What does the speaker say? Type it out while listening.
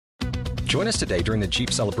Join us today during the Jeep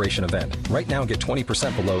Celebration event. Right now, get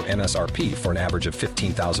 20% below MSRP for an average of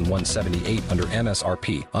 $15,178 under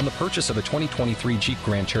MSRP on the purchase of a 2023 Jeep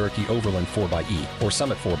Grand Cherokee Overland 4xE or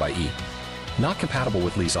Summit 4xE. Not compatible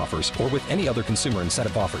with lease offers or with any other consumer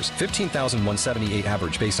incentive offers. $15,178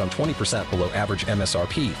 average based on 20% below average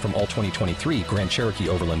MSRP from all 2023 Grand Cherokee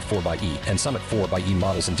Overland 4xE and Summit 4xE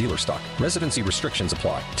models in dealer stock. Residency restrictions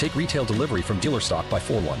apply. Take retail delivery from dealer stock by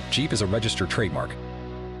 4/1. Jeep is a registered trademark.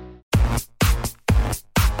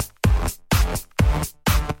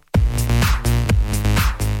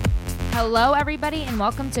 Hello, everybody, and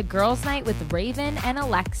welcome to Girls Night with Raven and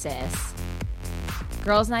Alexis.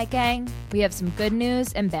 Girls Night gang, we have some good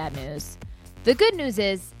news and bad news. The good news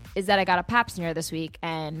is that I got a pap smear this week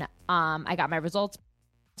and I got my results.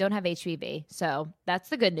 Don't have HPV, so that's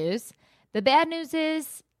the good news. The bad news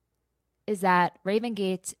is that Raven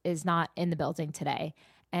Gates is not in the building today,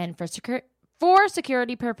 and for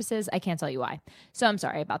security purposes, I can't tell you why. So I'm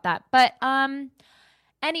sorry about that. But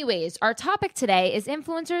anyways, our topic today is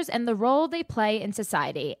influencers and the role they play in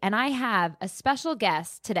society, and I have a special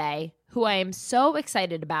guest today who I am so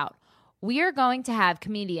excited about. We are going to have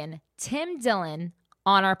comedian Tim Dillon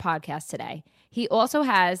on our podcast today. He also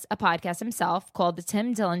has a podcast himself called The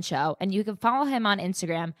Tim Dillon Show, and you can follow him on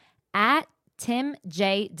Instagram at Tim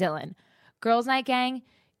J. Dillon. Girls Night gang,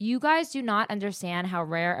 you guys do not understand how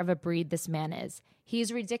rare of a breed this man is.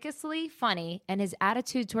 He's ridiculously funny, and his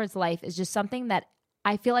attitude towards life is just something that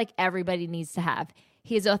I feel like everybody needs to have.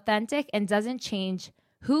 He is authentic and doesn't change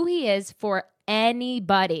who he is for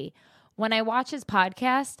anybody. When I watch his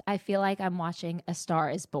podcast, I feel like I'm watching A Star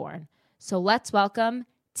is Born. So let's welcome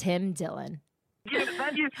Tim Dillon.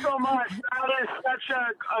 Thank you so much. That is such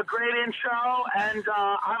a great intro, and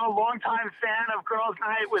I'm a longtime fan of Girls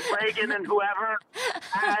Night with Reagan and whoever.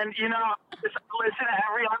 And, you know, just listen to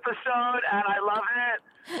every episode, and I love it.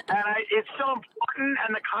 And it's so important,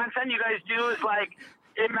 and the content you guys do is like,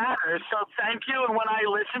 it matters. So thank you. And when I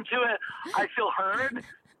listen to it, I feel heard.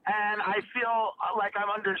 And I feel like I'm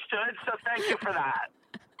understood, so thank you for that.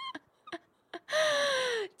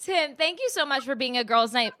 Tim, thank you so much for being a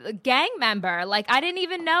Girls Night gang member. Like, I didn't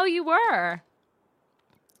even know you were.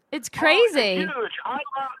 It's crazy. It's huge. I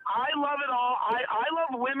love it all. I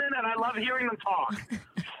love women, and I love hearing them talk.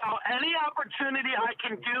 So any opportunity I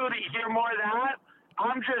can do to hear more of that,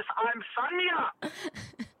 I'm sign me up.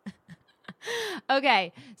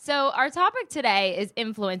 Okay, so our topic today is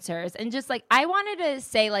influencers, and just like I wanted to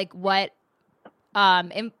say, like, what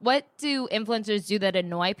do influencers do that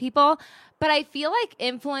annoy people? But I feel like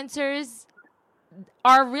influencers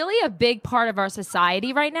are really a big part of our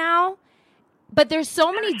society right now. But there's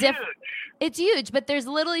so many different. It's huge, but there's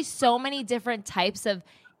literally so many different types of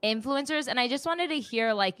influencers, and I just wanted to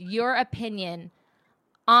hear like your opinion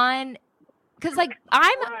on, because like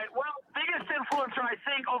I'm. Right. Well, biggest influencer I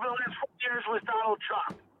think over the last 4 years was Donald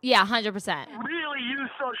Trump. Yeah, 100%. Really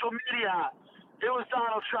used social media. It was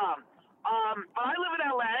Donald Trump. But I live in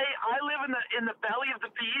LA. I live in the belly of the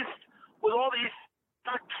beast with all these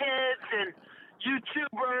kids and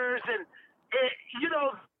YouTubers and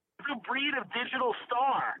the breed of digital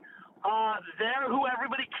star. They're who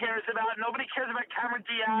everybody cares about. Nobody cares about Cameron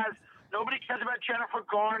Diaz. Nobody cares about Jennifer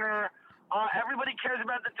Garner. Everybody cares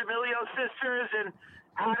about the D'Amelio sisters and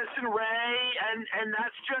Addison Rae, and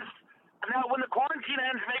that's just now. When the quarantine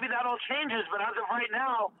ends, maybe that all changes. But as of right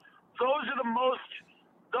now, those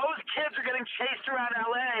kids are getting chased around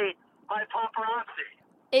LA by paparazzi.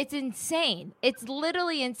 It's insane. It's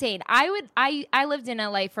literally insane. I lived in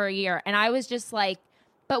LA for a year, and I was just like,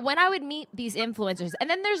 but when I would meet these influencers, and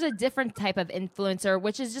then there's a different type of influencer,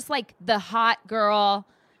 which is just like the hot girl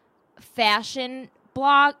fashion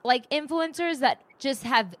blog, like influencers that just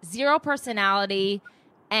have zero personality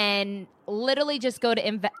and literally just go to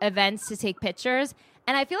events to take pictures.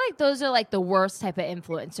 And I feel like those are like the worst type of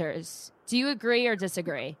influencers. Do you agree or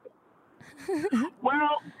disagree?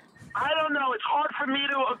 Well, I don't know. It's hard for me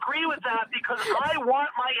to agree with that because I want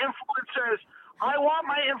my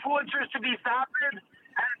influencers to be vapid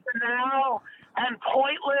and banal and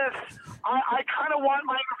pointless. I kind of want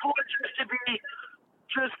my influencers to be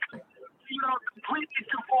just, completely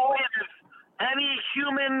devoid of any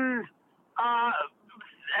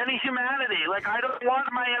humanity. Like, I don't want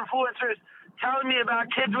my influencers telling me about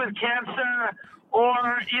kids with cancer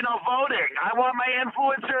or, voting. I want my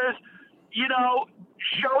influencers,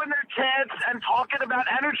 showing their tits and talking about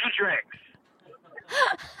energy drinks.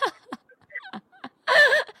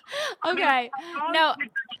 Okay. No.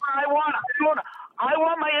 I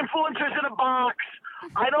want my influencers in a box.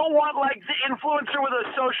 I don't want like the influencer with a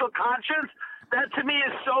social conscience. That to me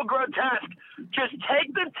is so grotesque. Just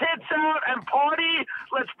take the tits out and party.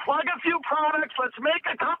 Let's plug a few products. Let's make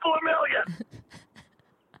a couple of million.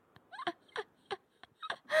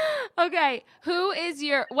 Okay,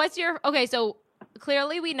 okay, so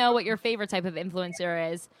clearly we know what your favorite type of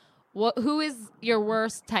influencer is. Who is your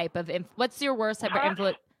worst type of what's your worst type of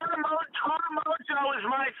influencer? Hana Mojo is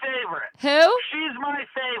my favorite. Who? She's my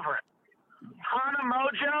favorite. Hana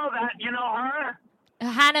Mojo, that, you know her?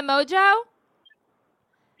 Hana Mojo?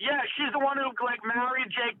 Yeah, she's the one who, like, married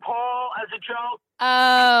Jake Paul as a joke.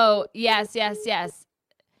 Oh, yes.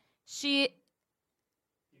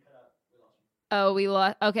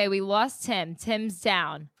 We lost Tim. Tim's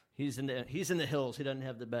down. He's in the hills. He doesn't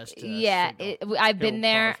have the best. I've been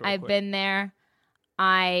there.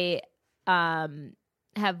 I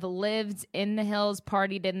have lived in the hills,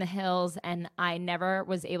 partied in the hills, and I never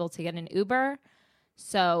was able to get an Uber.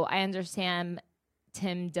 So I understand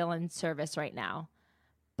Tim Dillon's service right now.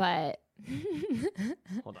 But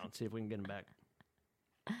hold on, see if we can get him back.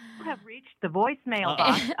 You have reached the voicemail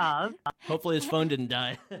box of. Hopefully his phone didn't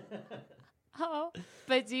die. Oh,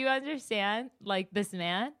 but do you understand, like, this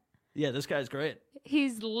man? Yeah, this guy's great.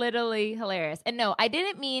 He's literally hilarious. And no, I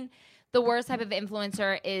didn't mean the worst type of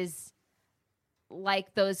influencer is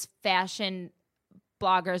like those fashion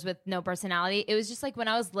bloggers with no personality. It was just like when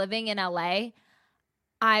I was living in LA,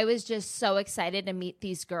 I was just so excited to meet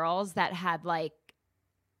these girls that had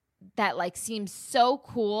seemed so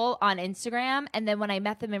cool on Instagram. And then when I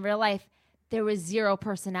met them in real life, there was no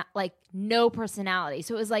personality.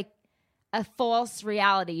 So it was like a false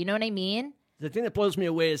reality. You know what I mean? The thing that blows me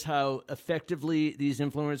away is how effectively these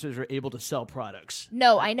influencers are able to sell products.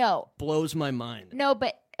 No, I know. Blows my mind. No,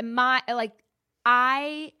 but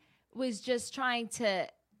I was just trying to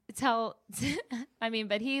tell,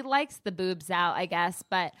 but he likes the boobs out, I guess.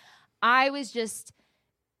 But I was just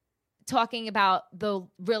talking about the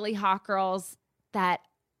really hot girls but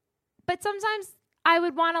sometimes I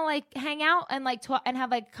would want to hang out and talk and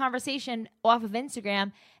have a conversation off of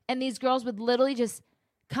Instagram, and these girls would literally just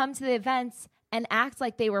come to the events and act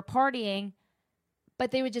like they were partying,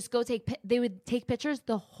 but they would just take pictures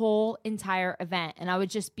the whole entire event, and I would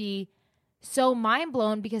just be so mind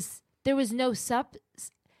blown because there was no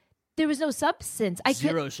substance.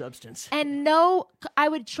 Zero substance. And I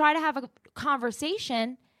would try to have a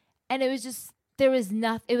conversation, and it was just there was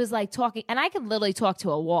nothing. It was like talking, and I could literally talk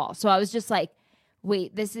to a wall. So I was just like,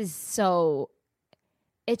 wait, this is so.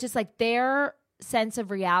 It's just like their sense of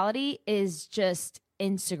reality is just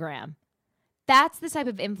Instagram. That's the type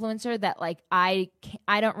of influencer that I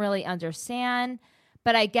don't really understand,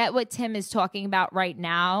 but I get what Tim is talking about right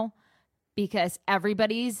now because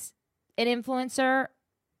everybody's an influencer.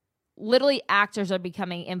 Literally, actors are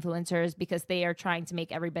becoming influencers because they are trying to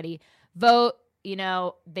make everybody vote. You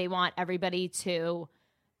know, they want everybody to.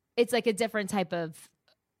 It's like a different type of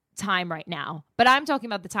time right now. But I'm talking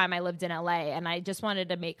about the time I lived in LA and I just wanted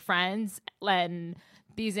to make friends, and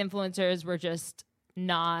these influencers were just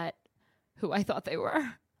not who I thought they were.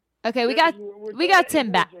 Okay, we got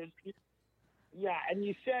Tim back. Yeah, and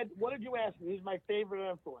you said, what did you ask me? Who's my favorite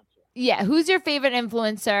influencer? Yeah, who's your favorite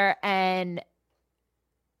influencer and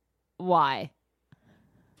why?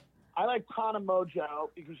 I like Hana Mojo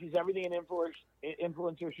because she's everything an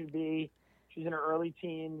influencer should be. She's in her early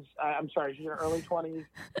teens. She's in her early 20s.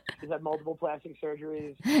 She's had multiple plastic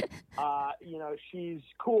surgeries. She's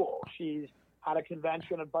cool. She's had a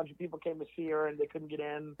convention. A bunch of people came to see her, and they couldn't get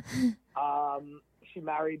in. She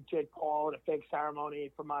married Jake Paul at a fake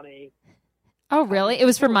ceremony for money. Oh, really? It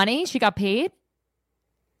was for money? She got paid?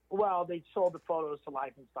 Well, they sold the photos to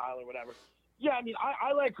Life and Style or whatever. Yeah, I mean,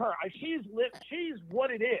 I like her. She's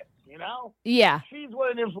what it is, you know? Yeah. She's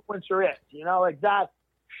what an influencer is, you know, like that.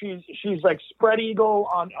 She's like spread eagle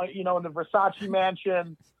on, in the Versace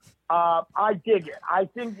mansion. I dig it. I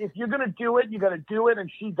think if you're going to do it, you got to do it, and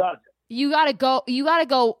she does it. You got to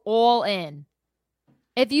go all in.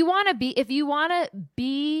 If you want to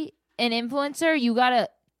be an influencer, you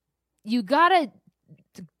got to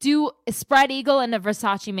do spread eagle in a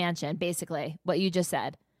Versace mansion, basically, what you just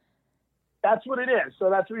said. That's what it is. So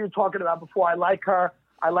that's what you were talking about before. I like her.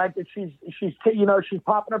 I like that she's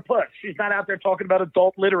popping her push. She's not out there talking about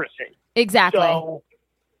adult literacy. Exactly. So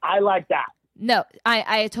I like that. No,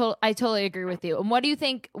 I totally agree with you. And what do you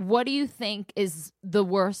think is the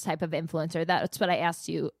worst type of influencer? That's what I asked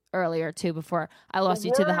you earlier too before I lost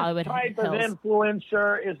you to the Hollywood Hills. The worst type of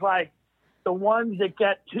influencer is like the ones that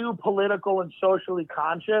get too political and socially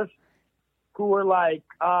conscious, who are like,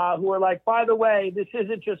 by the way, this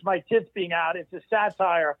isn't just my tits being out. It's a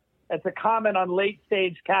satire. It's a comment on late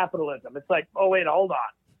stage capitalism. It's like, oh wait, hold on,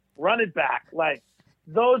 run it back. Like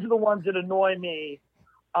those are the ones that annoy me.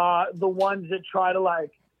 The ones that try to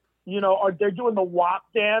or they're doing the WAP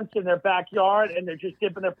dance in their backyard and they're just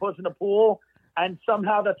dipping their puss in the pool, and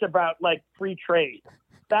somehow that's about like free trade.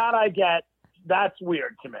 That I get. That's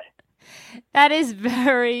weird to me. That is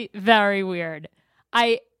very, very weird.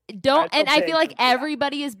 I feel like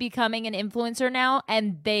everybody is becoming an influencer now,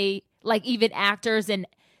 and they like even actors and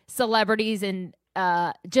celebrities and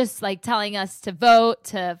just like telling us to vote,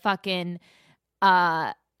 to fucking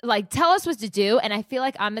like tell us what to do. And I feel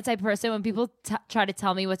like I'm the type of person when people try to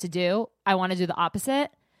tell me what to do, I want to do the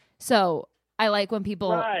opposite. So I like when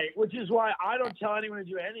people which is why I don't tell anyone to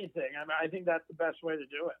do anything. I mean, I think that's the best way to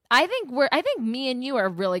do it. I think me and you are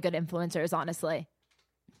really good influencers, honestly.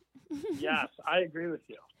 Yes, I agree with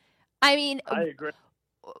you. I mean, I agree.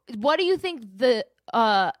 What do you think the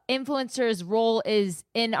influencer's role is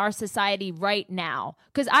in our society right now?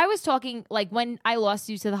 Because I was talking, like when I lost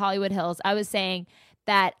you to the Hollywood Hills, I was saying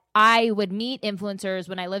that I would meet influencers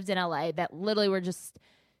when I lived in LA that literally were just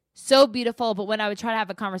so beautiful. But when I would try to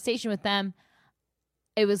have a conversation with them,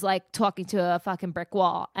 it was like talking to a fucking brick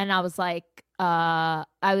wall. And I was like, I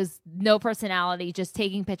was no personality, just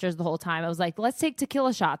taking pictures the whole time. I was like, let's take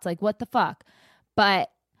tequila shots. Like, what the fuck?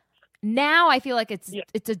 But now I feel like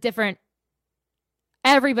it's a different.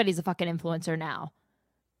 Everybody's a fucking influencer now.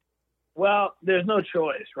 Well, there's no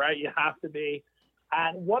choice, right? You have to be.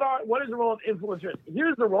 And what is the role of influencers?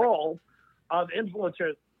 Here's the role of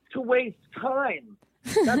influencers: to waste time.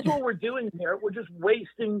 That's what we're doing here. We're just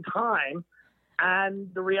wasting time.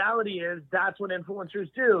 And the reality is that's what influencers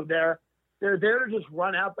do. They're there to just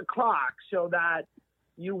run out the clock so that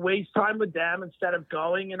you waste time with them instead of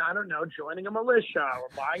going and, I don't know, joining a militia or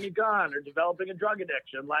buying a gun or developing a drug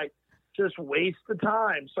addiction. Like, just waste the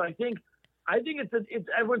time. So I think it's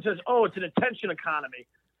everyone says, oh, it's an attention economy.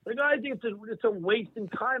 Like, no, I think it's a wasting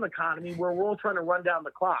time economy where we're all trying to run down the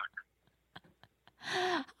clock.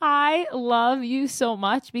 I love you so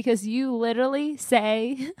much because you literally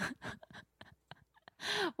say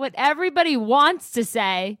what everybody wants to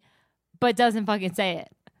say, but doesn't fucking say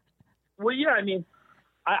it. Well, yeah, I mean,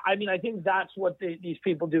 I think that's what these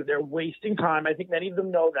people do. They're wasting time. I think many of them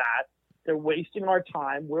know that. They're wasting our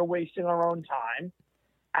time. We're wasting our own time.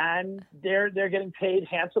 And they're getting paid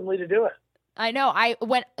handsomely to do it. I know. I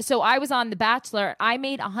was on The Bachelor. I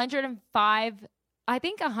made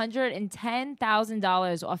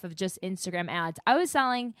 $110,000 off of just Instagram ads. I was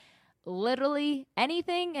selling literally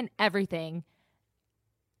anything and everything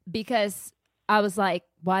because I was like,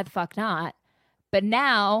 why the fuck not? But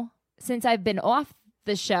now, since I've been off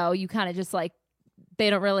the show, you kind of just like, they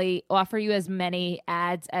don't really offer you as many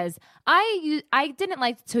ads as I didn't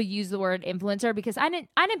like to use the word influencer because I didn't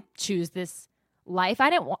choose this life. I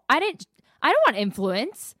don't want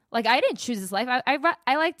influence. Like, I didn't choose this life.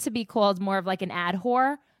 I like to be called more of like an ad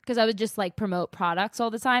whore because I would just like promote products all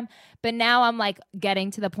the time. But now I'm like getting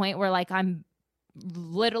to the point where like I'm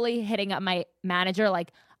literally hitting up my manager.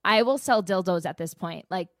 Like, I will sell dildos at this point.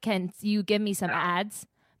 Like, can you give me some ads?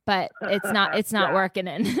 But it's not working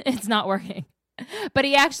and it's not working. But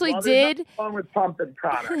he actually did. Nothing wrong with pumping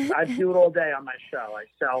products. I do it all day on my show. I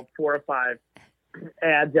sell 4 or 5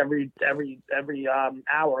 ads every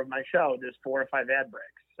hour of my show. There's 4 or 5 ad breaks.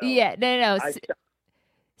 So yeah, no.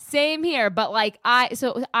 Same here, but like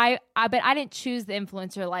but I didn't choose the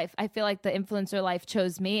influencer life. I feel like the influencer life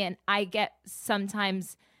chose me, and I get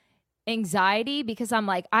sometimes anxiety because I'm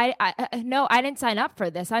like, I didn't sign up for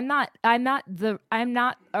this. I'm not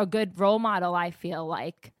a good role model. I feel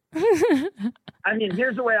like. I mean,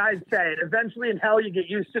 here's the way I'd say it. Eventually in hell, you get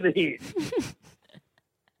used to the heat.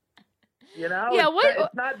 You know? Yeah,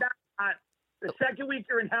 it's not that hot. The second week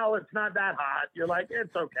you're in hell, it's not that hot. You're like,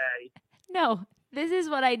 it's okay. No, this is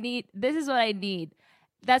what I need. That's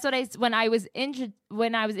what when I was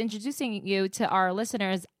introducing you to our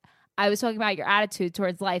listeners, I was talking about your attitude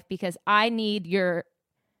towards life because I need your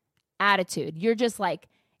attitude. You're just like,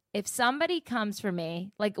 if somebody comes for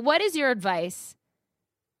me, like, what is your advice?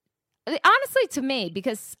 Honestly, to me,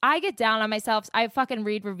 because I get down on myself. I fucking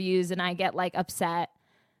read reviews and I get like upset.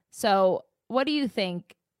 So what do you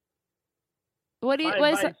think? What is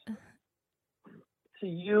to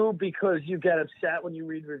you because you get upset when you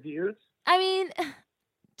read reviews? I mean,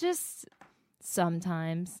 just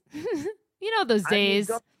sometimes. You know those days.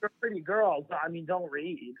 I mean, you're a pretty girl. I mean, don't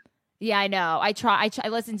read. Yeah, I know. I try. I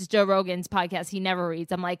listen to Joe Rogan's podcast. He never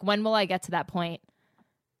reads. I'm like, when will I get to that point?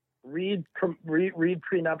 Read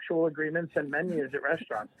prenuptial agreements and menus at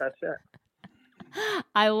restaurants. That's it.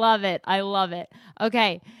 I love it.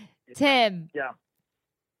 Okay, Tim. Yeah.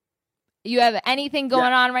 You have anything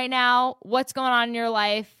going on right now? What's going on in your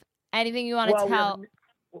life? Anything you want to tell?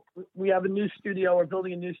 We have a new studio. We're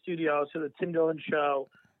building a new studio. So the Tim Dillon Show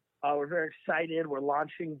We're very excited. We're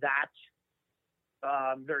launching that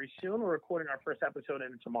very soon. We're recording our first episode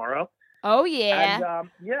in tomorrow. Oh yeah. And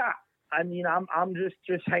I mean, I'm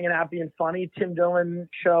just hanging out, being funny. Tim Dillon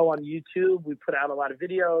show on YouTube. We put out a lot of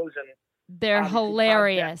videos and they're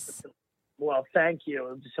hilarious. Well, thank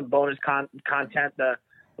you. Just some bonus content. The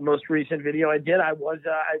most recent video I did, I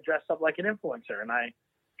dressed up like an influencer, and I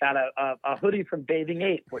got a hoodie from Bathing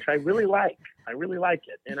Ape, which I really like. I really like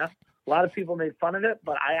it. You know, a lot of people made fun of it,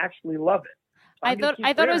 but I actually love it. So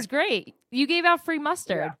I thought it was great. You gave out free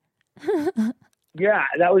mustard. Yeah,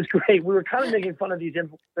 that was great. We were kind of making fun of these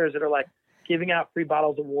influencers that are like giving out free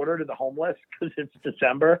bottles of water to the homeless because it's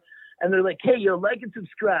December. And they're like, hey, like and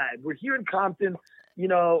subscribe. We're here in Compton, you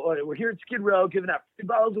know, we're here at Skid Row giving out free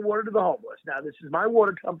bottles of water to the homeless. Now, this is my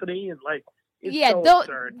water company. And like, it's so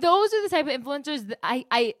absurd. Those are the type of influencers that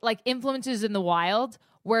I like, influencers in the wild,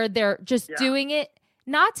 where they're just doing it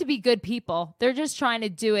not to be good people. They're just trying to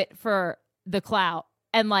do it for the clout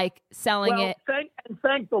and like selling it.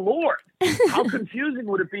 Thank the Lord. How confusing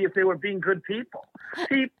would it be if they were being good people?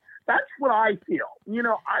 See, that's what I feel. You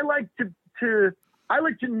know, I like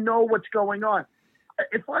to know what's going on.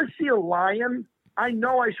 If I see a lion, I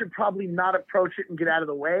know I should probably not approach it and get out of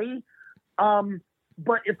the way.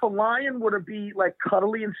 But if a lion were to be like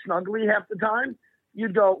cuddly and snuggly half the time,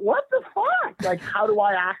 you'd go, what the fuck? Like, how do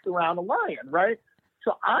I act around a lion, right?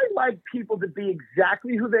 So I like people to be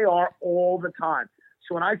exactly who they are all the time.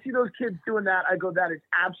 So when I see those kids doing that, I go, that is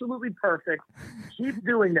absolutely perfect. Keep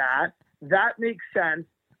doing that. That makes sense.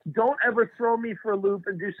 Don't ever throw me for a loop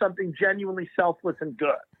and do something genuinely selfless and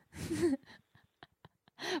good.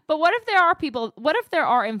 But what if there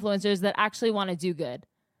are influencers that actually want to do good?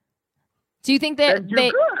 Do you think that do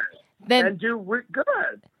good? By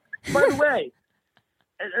the way,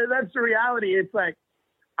 that's the reality. It's like,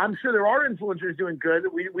 I'm sure there are influencers doing good.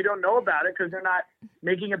 We don't know about it because they're not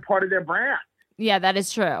making it part of their brand. Yeah, that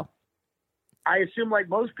is true. I assume, like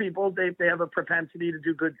most people, they have a propensity to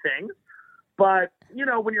do good things. But, you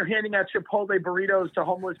know, when you're handing out Chipotle burritos to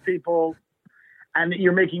homeless people and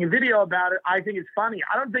you're making a video about it, I think it's funny.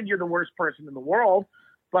 I don't think you're the worst person in the world,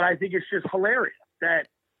 but I think it's just hilarious that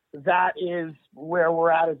is where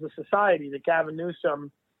we're at as a society, that Gavin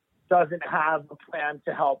Newsom doesn't have a plan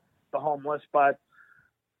to help the homeless, but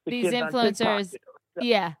these influencers.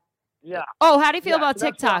 Yeah. Yeah. Oh, how do you feel about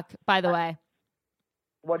TikTok, by the way?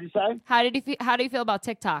 What'd you say? How do you feel about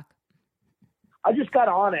TikTok? I just got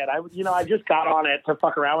on it. I just got on it to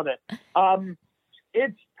fuck around with it.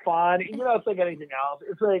 It's fun. You know, it's like anything else.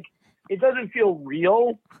 It's like, it doesn't feel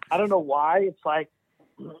real. I don't know why. It's like,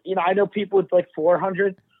 you know, I know people with like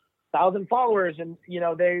 400,000 followers and, you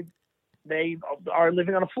know, they are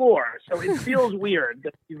living on a floor. So it feels weird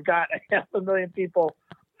that you've got 500,000 people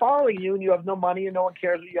following you and you have no money and no one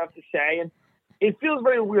cares what you have to say. And it feels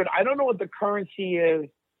very weird. I don't know what the currency is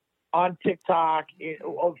on TikTok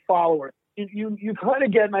of followers. You kind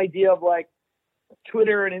of get an idea of like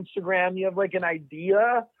Twitter and Instagram. You have like an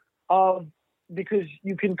idea of, because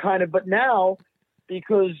you can kind of, but now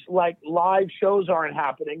because like live shows aren't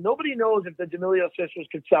happening, nobody knows if the D'Amelio sisters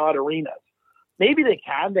could sell out arenas. Maybe they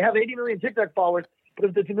can. They have 80 million TikTok followers, but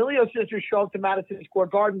if the D'Amelio sisters show up to Madison Square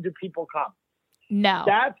Garden, do people come? No.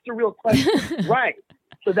 That's the real question. Right.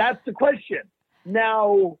 So that's the question.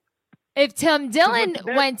 Now, if Tim Dillon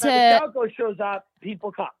went to Falco shows up,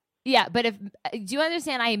 people come. Yeah, but do you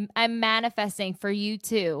understand? I'm manifesting for you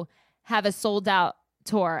to have a sold out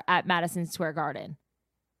tour at Madison Square Garden.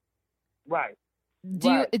 Right.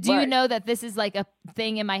 Do you know that this is like a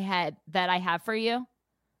thing in my head that I have for you?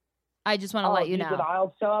 I just want to let you know.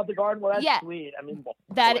 I'll sell out the Garden. Well, that's sweet. I mean,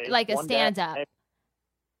 that like a stand up.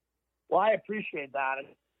 Well, I appreciate that,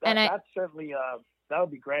 and that's certainly that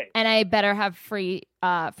would be great. And I better have free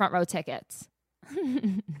front row tickets.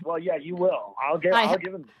 Well, yeah, you will. I'll give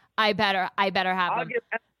them. I better have them.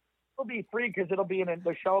 It'll be free because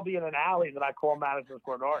the show will be in an alley that I call Madison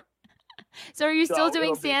Square Garden. So are you still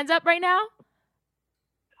doing stand up right now?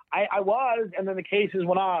 I was, and then the cases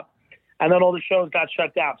went up, and then all the shows got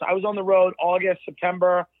shut down. So I was on the road August,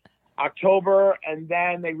 September, October, and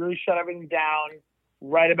then they really shut everything down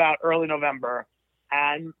right about early November.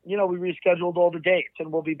 And, you know, we rescheduled all the dates,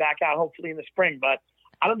 and we'll be back out hopefully in the spring. But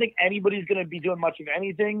I don't think anybody's going to be doing much of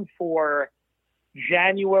anything for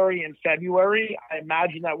January and February. I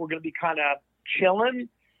imagine that we're going to be kind of chilling.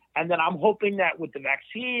 And then I'm hoping that with the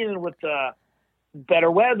vaccine and with the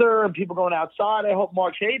better weather and people going outside, I hope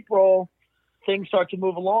March, April, things start to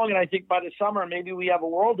move along. And I think by the summer, maybe we have a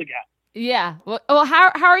world again. Yeah. Well,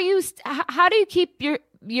 how are you? How do you keep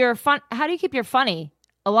your fun? How do you keep your funny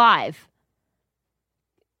alive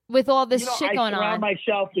with all this shit going on? I surround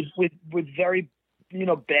myself with very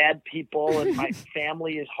bad people, and my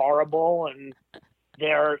family is horrible, and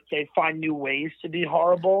they find new ways to be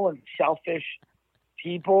horrible and selfish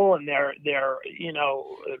people, and they're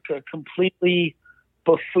completely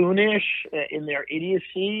buffoonish in their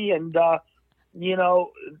idiocy, and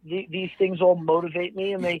these things all motivate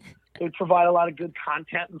me, and they provide a lot of good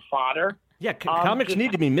content and fodder. Yeah, comics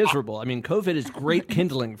need to be miserable. I mean, COVID is great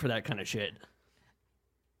kindling for that kind of shit.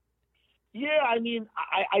 Yeah, I mean,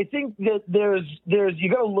 I think that there's you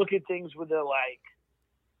got to look at things with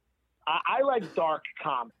I like dark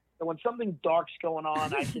comics. So when something dark's going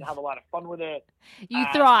on, I can have a lot of fun with it. You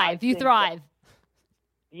thrive.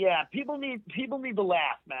 Yeah, people need to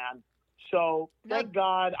laugh, man. So thank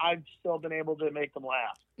God I've still been able to make them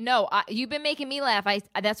laugh. No, you've been making me laugh.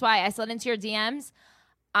 That's why I slid into your DMs.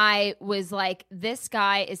 I was like, this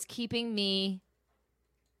guy is keeping me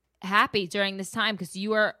happy during this time because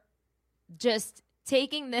you are just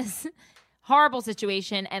taking this horrible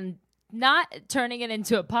situation and not turning it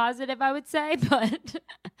into a positive, I would say, but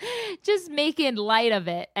just making light of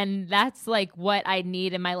it. And that's like what I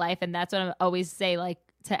need in my life. And that's what I always say, like,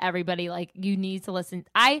 to everybody, like, you need to listen.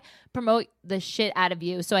 I promote the shit out of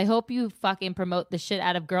you. So I hope you fucking promote the shit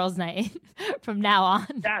out of Girls Night from now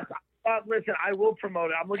on. Listen, I will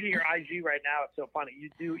promote it. I'm looking at your IG right now. It's so funny.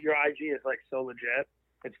 Your IG is like so legit.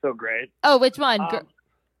 It's so great. Oh, which one?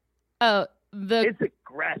 It's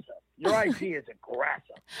aggressive. Your IG is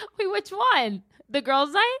aggressive. Wait, which one? The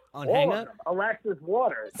Girls Night? On Hangout? Alexis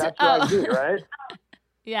Waters. That's your IG, right?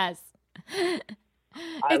 Yes.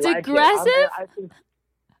 It's like aggressive?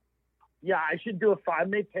 I should do I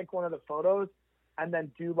may pick one of the photos and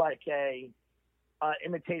then do like a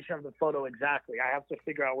imitation of the photo exactly. I have to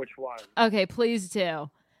figure out which one. Okay, please do.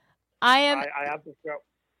 I have to figure out.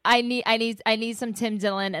 I need some Tim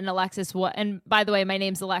Dillon and Alexis. And by the way, my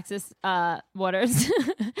name's Alexis Waters.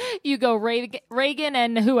 You go Reagan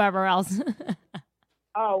and whoever else.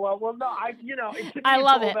 Oh well, no, I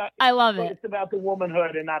love it. I love it. It's about the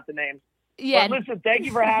womanhood and not the name. Yeah. But listen, thank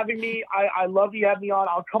you for having me. I love you having me on.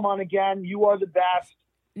 I'll come on again. You are the best.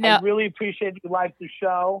 No. I really appreciate you like the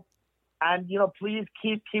show, and please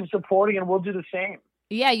keep supporting, and we'll do the same.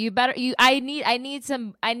 Yeah, you better. I need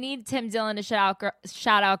Tim Dillon to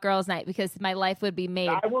shout out Girls Night because my life would be made.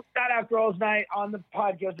 I will shout out Girls Night on the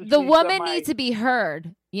podcast. The woman needs to be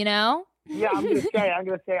heard. Yeah, I'm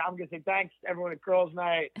gonna say thanks everyone at Girls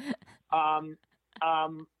Night.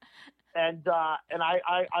 And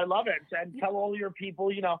I love it. And tell all your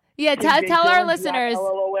people, Yeah, tell our listeners.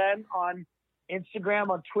 LLON on Instagram,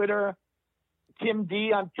 on Twitter, Tim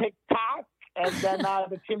D on TikTok, and then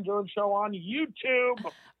the Tim Dillon Show on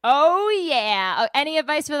YouTube. Oh yeah. Any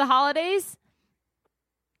advice for the holidays?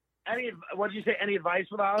 What did you say? Any advice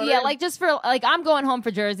for the holidays? Yeah, like just for I'm going home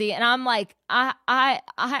for Jersey, and I'm like I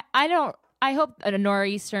don't. I hope a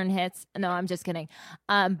nor'eastern hits. No, I'm just kidding.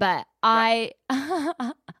 But I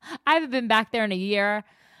haven't been back there in a year.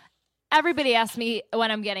 Everybody asks me when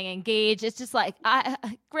I'm getting engaged. It's just like,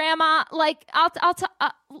 Grandma, like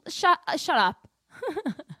shut up.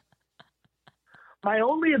 My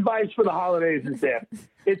only advice for the holidays is this: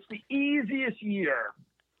 it's the easiest year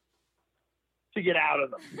to get out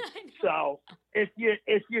of them. So if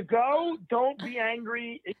you go, don't be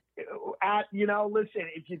angry. Listen,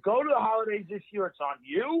 if you go to the holidays this year, it's on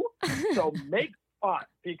you. So make fun,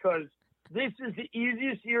 because this is the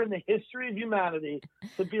easiest year in the history of humanity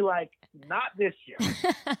to be like, not this year.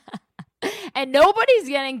 And nobody's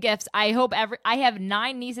getting gifts. I hope I have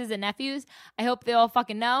 9 nieces and nephews. I hope they all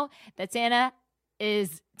fucking know that Santa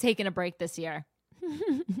is taking a break this year.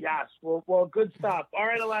 Yes. Well, good stuff. All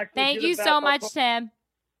right, Alexa. Thank you so much, Tim.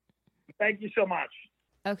 Thank you so much.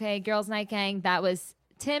 Okay, Girls Night Gang. That was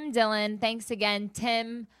Tim Dillon. Thanks again,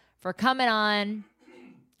 Tim, for coming on.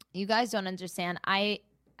 You guys don't understand. I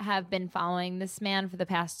have been following this man for the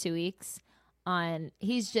past 2 weeks.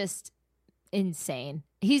 He's just insane.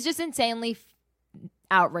 He's just insanely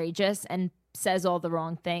outrageous and says all the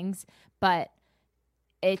wrong things. But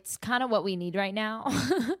it's kind of what we need right now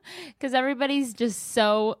because everybody's just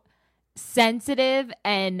so sensitive,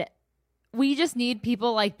 and we just need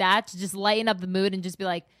people like that to just lighten up the mood and just be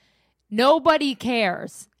like, nobody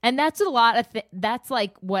cares. And that's a lot of that's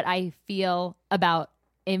like what I feel about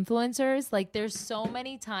influencers. Like, there's so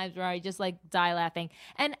many times where I just like die laughing,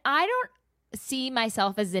 and I don't see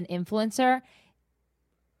myself as an influencer.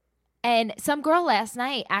 And some girl last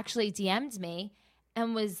night actually DM'd me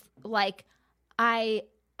and was like, I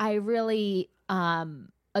really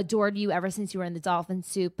adored you ever since you were in the dolphin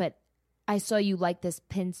suit, but I saw you like this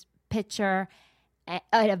picture at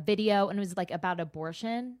a video, and it was like about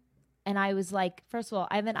abortion. And I was like, first of all,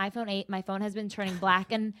 I have an iPhone 8. My phone has been turning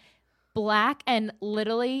black and black and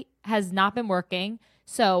literally has not been working.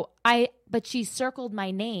 But she circled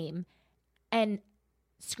my name and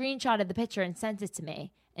screenshotted the picture and sent it to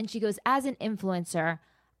me. And she goes, as an influencer,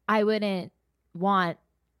 I wouldn't want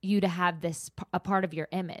you to have this a part of your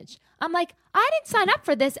image. I'm like, I didn't sign up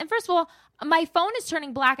for this. And first of all, my phone is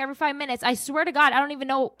turning black every 5 minutes. I swear to God, I don't even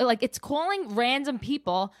know. Like, it's calling random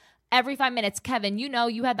people every 5 minutes. Kevin, you know,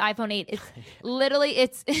 you had the iPhone 8. It's literally,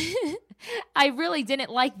 I really didn't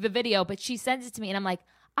like the video, but she sends it to me and I'm like,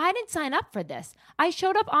 I didn't sign up for this. I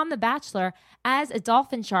showed up on The Bachelor as a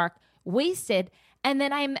dolphin shark, wasted, and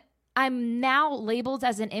then I'm now labeled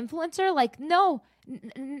as an influencer. Like, no,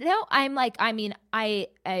 I'm like, I mean, I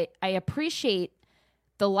appreciate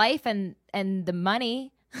the life and the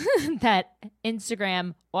money that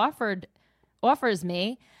Instagram offers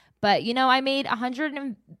me. But, you know, I made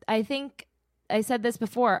I think I said this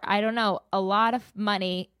before, I don't know, a lot of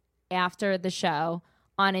money after the show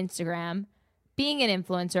on Instagram, being an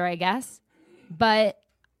influencer, I guess. But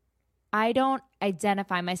I don't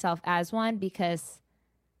identify myself as one because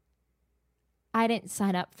I didn't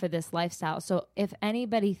sign up for this lifestyle. So if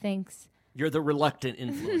anybody thinks you're the reluctant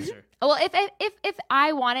influencer. Well, if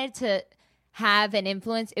I wanted to have an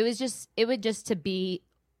influence, it would just to be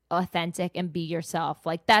authentic and be yourself.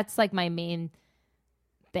 Like, that's like my main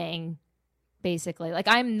thing, basically. Like,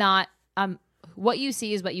 I'm not what you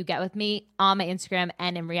see is what you get with me on my Instagram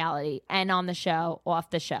and in reality and on the show, off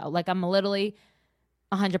the show. Like, I'm literally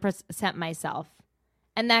 100% myself.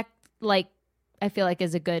 And that, like, I feel like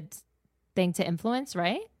is a good thing to influence,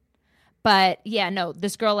 right? But yeah, no,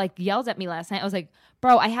 this girl like yelled at me last night. I was like,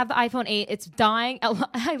 bro, I have the iPhone 8. It's dying.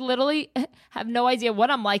 I literally have no idea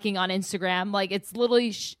what I'm liking on Instagram. Like, it's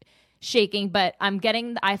literally shaking, but I'm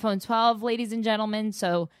getting the iPhone 12, ladies and gentlemen.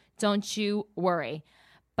 So don't you worry.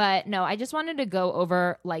 But no, I just wanted to go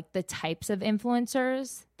over like the types of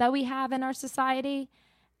influencers that we have in our society.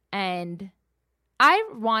 And I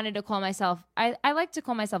wanted to call myself, I like to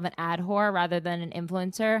call myself an ad whore rather than an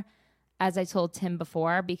influencer, as I told Tim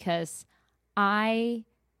before, because I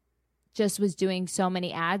just was doing so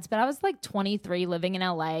many ads, but I was like 23 living in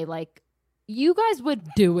LA. Like, you guys would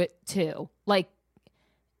do it too. Like,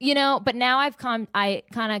 you know, but now I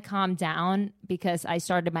kind of calmed down because I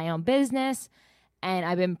started my own business and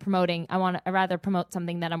I've been promoting. I rather promote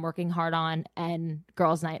something that I'm working hard on, and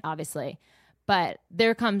girls' night, obviously. But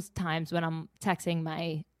there comes times when I'm texting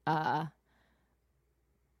my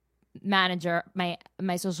manager,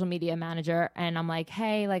 my social media manager, and I'm like,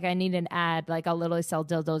 hey, like, I need an ad. Like, I'll literally sell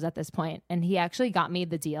dildos at this point. And he actually got me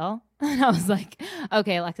the deal. And I was like,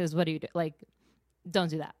 okay, Alexis, what do you do? Like, don't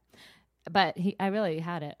do that. But I really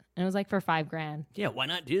had it. And it was like for $5,000. Yeah, why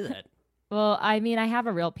not do that? Well, I mean, I have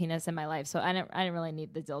a real penis in my life, so I didn't really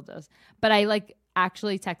need the dildos. But I like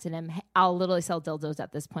actually texted him, hey, I'll literally sell dildos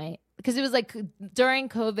at this point. Because it was like during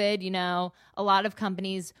COVID, you know, a lot of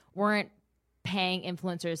companies weren't paying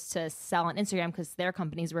influencers to sell on Instagram because their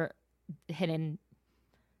companies were hitting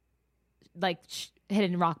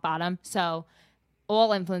rock bottom. So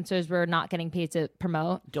all influencers were not getting paid to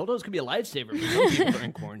promote. Dildos could be a lifesaver for some people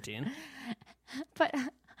during quarantine. But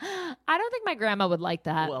I don't think my grandma would like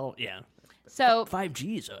that. Well, yeah. So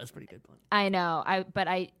 5G, so that's pretty good. I know.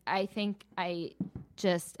 I think I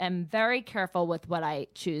just am very careful with what I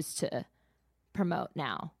choose to promote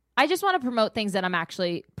now. I just want to promote things that I'm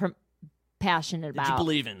actually passionate about. That you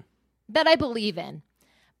believe in. That I believe in.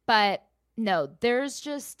 But no,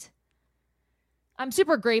 I'm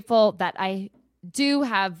super grateful that I do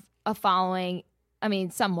have a following. I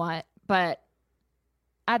mean, somewhat, but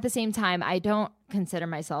at the same time, I don't consider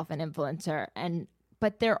myself an influencer.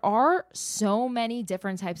 But there are so many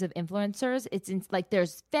different types of influencers. Like,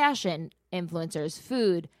 there's fashion influencers,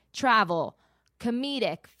 food, travel,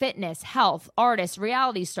 comedic, fitness, health, artists,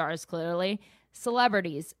 reality stars, clearly,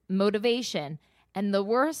 celebrities, motivation. And the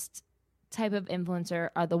worst type of influencer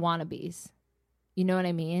are the wannabes. You know what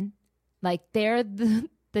I mean? Like, they're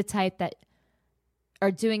the type that are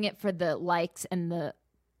doing it for the likes and the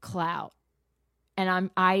clout. And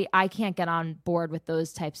I can't get on board with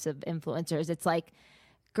those types of influencers. It's like,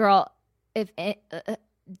 girl, if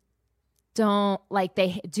don't, like,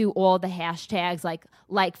 they do all the hashtags,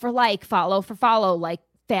 like for like, follow for follow, like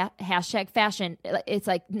hashtag fashion. It's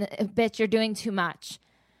like, bitch, you're doing too much.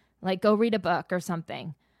 Like, go read a book or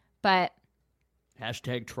something. But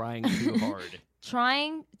hashtag trying too hard.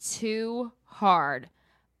 Trying too hard.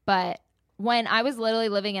 But when I was literally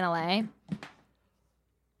living in LA,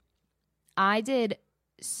 I did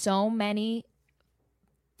so many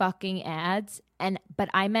fucking ads, but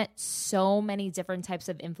I met so many different types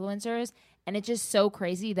of influencers, and it's just so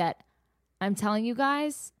crazy that I'm telling you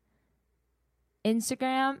guys,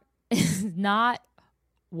 Instagram is not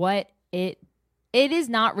what it is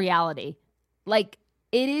not reality. Like,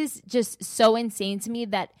 it is just so insane to me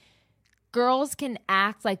that girls can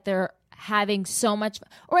act like they're having so much,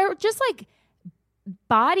 or just like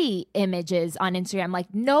body images on Instagram.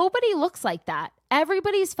 Like, nobody looks like that.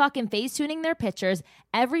 Everybody's fucking face tuning their pictures.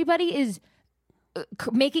 Everybody is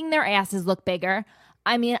making their asses look bigger.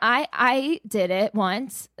 I mean, I did it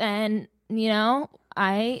once, and you know,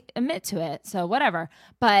 I admit to it. So whatever.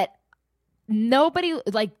 But nobody,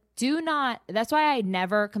 like, do not. That's why I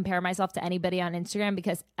never compare myself to anybody on Instagram,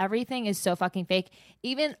 because everything is so fucking fake.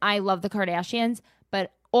 Even I love the Kardashians,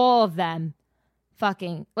 but all of them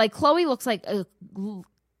fucking, like, Khloe looks like a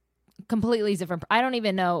completely different. I don't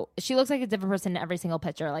even know. She looks like a different person in every single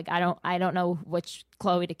picture. Like, I don't know which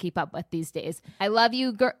Khloe to keep up with these days. I love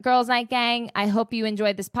you, Girls Night Gang. I hope you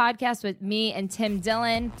enjoyed this podcast with me and Tim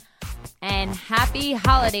Dillon, and happy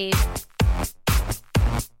holidays.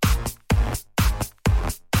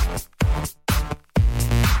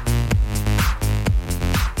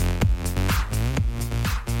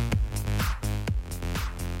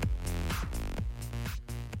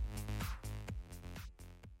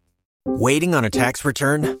 Waiting on a tax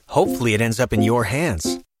return? Hopefully it ends up in your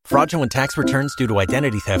hands. Fraudulent tax returns due to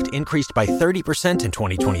identity theft increased by 30% in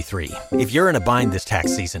 2023. If you're in a bind this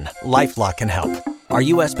tax season, LifeLock can help. Our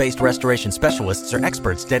U.S.-based restoration specialists are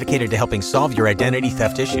experts dedicated to helping solve your identity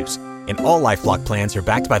theft issues. And all LifeLock plans are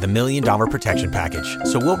backed by the $1 Million Protection Package.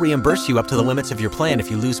 So we'll reimburse you up to the limits of your plan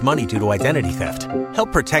if you lose money due to identity theft.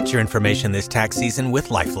 Help protect your information this tax season with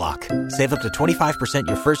LifeLock. Save up to 25%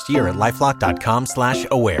 your first year at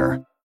LifeLock.com/aware.